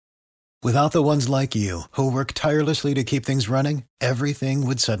Without the ones like you, who work tirelessly to keep things running, everything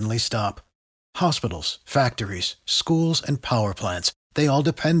would suddenly stop. Hospitals, factories, schools, and power plants, they all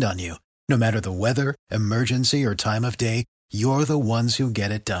depend on you. No matter the weather, emergency, or time of day, you're the ones who get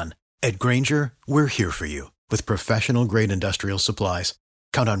it done. At Grainger, we're here for you with professional-grade industrial supplies.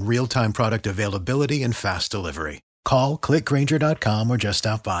 Count on real-time product availability and fast delivery. Call, click Grainger.com, or just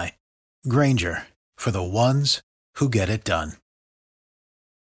stop by. Grainger, for the ones who get it done.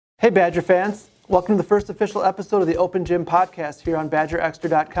 Hey Badger fans, welcome to the first official episode of the Open Gym podcast here on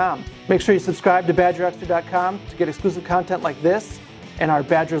BadgerExtra.com. Make sure you subscribe to BadgerExtra.com to get exclusive content like this, and our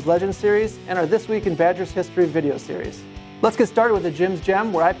Badgers Legends series, and our This Week in Badgers History video series. Let's get started with the Gym's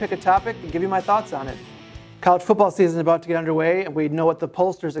Gem, where I pick a topic and give you my thoughts on it. College football season is about to get underway, and we know what the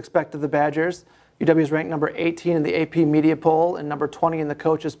pollsters expect of the Badgers. UW is ranked number 18 in the AP Media Poll and number 20 in the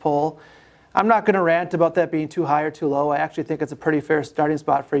Coaches Poll. I'm not going to rant about that being too high or too low. I actually think it's a pretty fair starting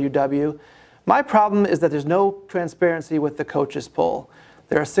spot for UW. My problem is that there's no transparency with the Coaches Poll.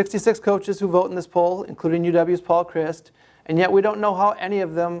 There are 66 coaches who vote in this poll, including UW's Paul Chryst, and yet we don't know how any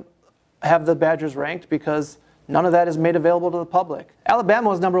of them have the Badgers ranked because none of that is made available to the public. Alabama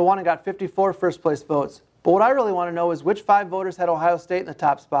was number 1 and got 54 first-place votes. But what I really want to know is which 5 voters had Ohio State in the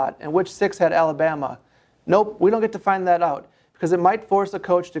top spot and which 6 had Alabama. Nope, we don't get to find that out because it might force a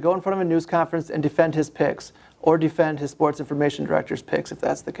coach to go in front of a news conference and defend his picks or defend his sports information director's picks if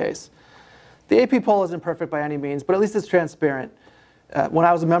that's the case. The AP poll isn't perfect by any means, but at least it's transparent. When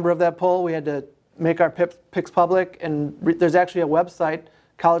I was a member of that poll, we had to make our picks public, and there's actually a website,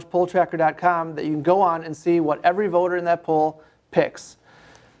 collegepolltracker.com, that you can go on and see what every voter in that poll picks.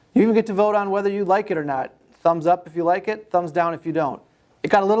 You even get to vote on whether you like it or not. Thumbs up if you like it, thumbs down if you don't. It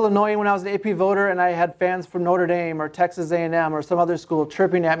got a little annoying when I was an AP voter and I had fans from Notre Dame or Texas A&M or some other school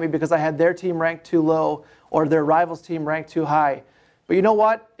chirping at me because I had their team ranked too low or their rival's team ranked too high. But you know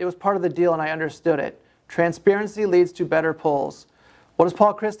what? It was part of the deal and I understood it. Transparency leads to better polls. What does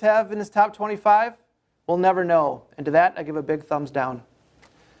Paul Chryst have in his top 25? We'll never know. And to that, I give a big thumbs down.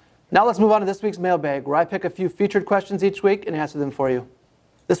 Now let's move on to this week's mailbag, where I pick a few featured questions each week and answer them for you.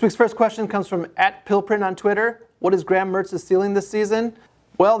 This week's first question comes from @Pilprint on Twitter. What is Graham Mertz's ceiling this season?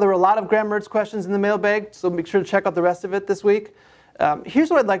 Well, there were a lot of Graham Mertz questions in the mailbag, so make sure to check out the rest of it this week. Here's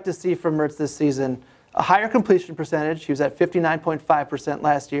what I'd like to see from Mertz this season. A higher completion percentage, he was at 59.5%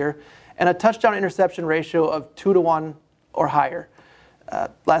 last year, and a touchdown-interception ratio of 2-to-1 or higher.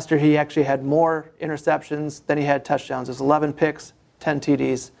 Last year he actually had more interceptions than he had touchdowns. It was 11 picks, 10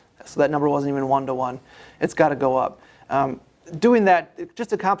 TDs, so that number wasn't even 1-to-1. It's got to go up. Doing that,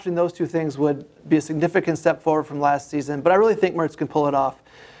 just accomplishing those two things would be a significant step forward from last season, but I really think Mertz can pull it off.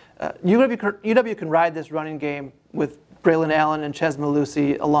 UW can ride this running game with Braylon Allen and Ches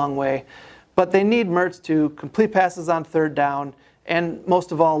Malusi a long way, but they need Mertz to complete passes on third down and,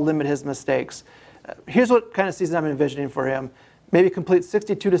 most of all, limit his mistakes. Here's what kind of season I'm envisioning for him. Maybe complete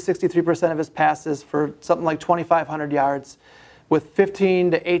 62 to 63% of his passes for something like 2,500 yards, with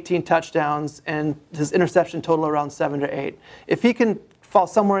 15 to 18 touchdowns and his interception total around 7 to 8. If he can fall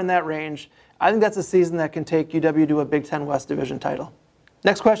somewhere in that range, I think that's a season that can take UW to a Big Ten West Division title.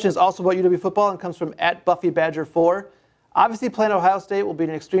 Next question is also about UW football and comes from @BuffyBadger4. Obviously playing Ohio State will be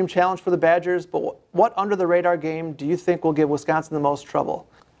an extreme challenge for the Badgers, but what under-the-radar game do you think will give Wisconsin the most trouble?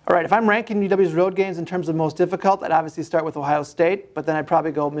 All right, if I'm ranking UW's road games in terms of most difficult, I'd obviously start with Ohio State, but then I'd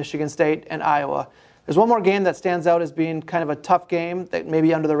probably go Michigan State and Iowa. There's one more game that stands out as being kind of a tough game that may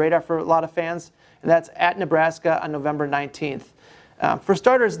be under the radar for a lot of fans, and that's at Nebraska on November 19th. For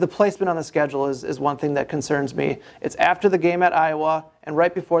starters, the placement on the schedule is one thing that concerns me. It's after the game at Iowa and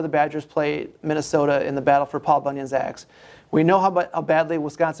right before the Badgers play Minnesota in the battle for Paul Bunyan's axe. We know how badly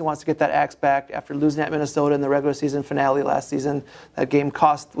Wisconsin wants to get that axe back after losing at Minnesota in the regular season finale last season. That game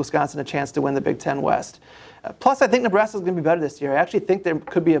cost Wisconsin a chance to win the Big Ten West. Plus, I think Nebraska's going to be better this year. I actually think there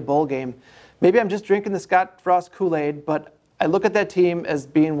could be a bowl game. Maybe I'm just drinking the Scott Frost Kool-Aid, but I look at that team as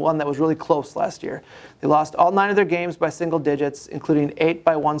being one that was really close last year. They lost all 9 of their games by single digits, including 8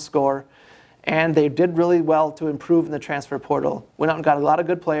 by 1 score, and they did really well to improve in the transfer portal. Went out and got a lot of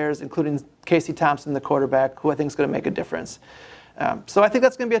good players, including Casey Thompson, the quarterback, who I think is going to make a difference. So I think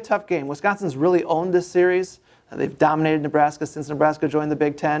that's going to be a tough game. Wisconsin's really owned this series. They've dominated Nebraska since Nebraska joined the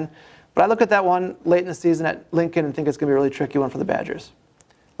Big Ten. But I look at that one late in the season at Lincoln and think it's going to be a really tricky one for the Badgers.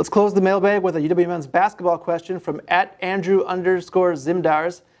 Let's close the mailbag with a UW men's basketball question from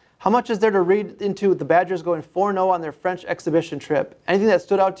 @Andrew_Zimdars. How much is there to read into the Badgers going 4-0 on their French exhibition trip? Anything that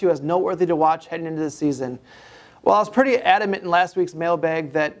stood out to you as noteworthy to watch heading into the season? Well, I was pretty adamant in last week's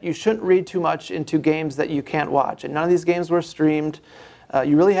mailbag that you shouldn't read too much into games that you can't watch. And none of these games were streamed.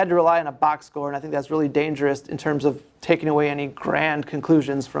 You really had to rely on a box score, and I think that's really dangerous in terms of taking away any grand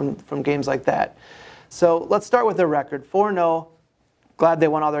conclusions from games like that. So let's start with their record. 4-0, glad they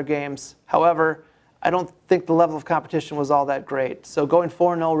won all their games. However, I don't think the level of competition was all that great. So going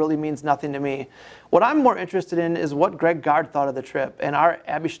 4-0 really means nothing to me. What I'm more interested in is what Greg Gard thought of the trip. And our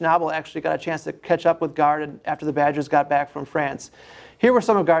Abby Schnabel actually got a chance to catch up with Gard after the Badgers got back from France. Here were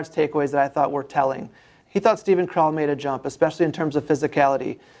some of Gard's takeaways that I thought were telling. He thought Steven Krall made a jump, especially in terms of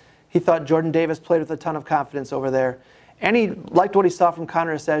physicality. He thought Jordan Davis played with a ton of confidence over there. And he liked what he saw from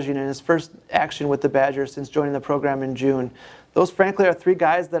Connor Essegian in his first action with the Badgers since joining the program in June. Those, frankly, are three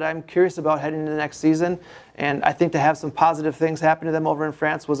guys that I'm curious about heading into the next season, and I think to have some positive things happen to them over in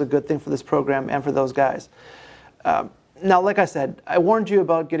France was a good thing for this program and for those guys. Now, like I said, I warned you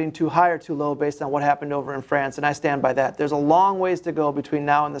about getting too high or too low based on what happened over in France, and I stand by that. There's a long ways to go between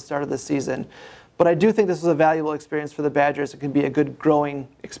now and the start of the season, but I do think this was a valuable experience for the Badgers. It can be a good growing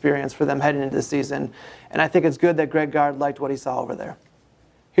experience for them heading into the season, and I think it's good that Greg Gard liked what he saw over there.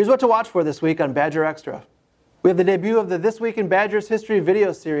 Here's what to watch for this week on Badger Extra. We have the debut of the This Week in Badgers History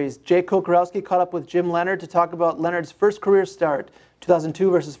video series. Jay Kokorowski caught up with Jim Leonard to talk about Leonard's first career start, 2002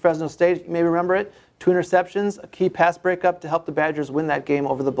 versus Fresno State. You may remember it. 2 interceptions, a key pass breakup to help the Badgers win that game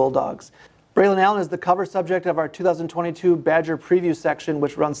over the Bulldogs. Braylon Allen is the cover subject of our 2022 Badger preview section,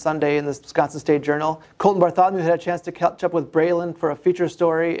 which runs Sunday in the Wisconsin State Journal. Colton Bartholomew had a chance to catch up with Braylon for a feature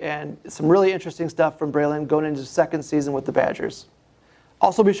story and some really interesting stuff from Braylon going into his second season with the Badgers.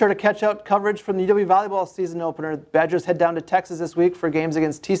 Also, be sure to catch out coverage from the UW Volleyball season opener. Badgers head down to Texas this week for games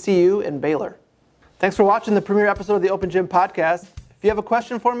against TCU and Baylor. Thanks for watching the premiere episode of the Open Gym podcast. If you have a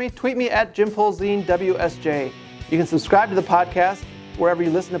question for me, tweet me at JimPolzine_WSJ. You can subscribe to the podcast wherever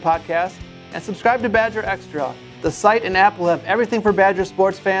you listen to podcasts, and subscribe to Badger Extra. The site and app will have everything for Badger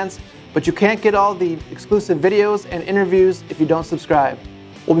sports fans, but you can't get all the exclusive videos and interviews if you don't subscribe.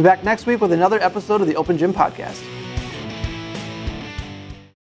 We'll be back next week with another episode of the Open Gym podcast.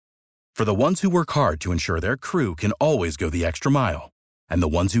 For the ones who work hard to ensure their crew can always go the extra mile, and the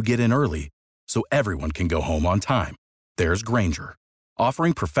ones who get in early so everyone can go home on time, there's Grainger,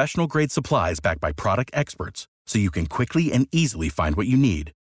 offering professional-grade supplies backed by product experts so you can quickly and easily find what you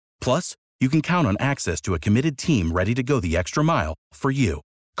need. Plus, you can count on access to a committed team ready to go the extra mile for you.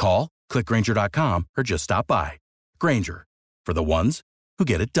 Call, click Grainger.com, or just stop by. Grainger, for the ones who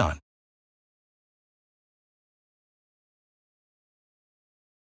get it done.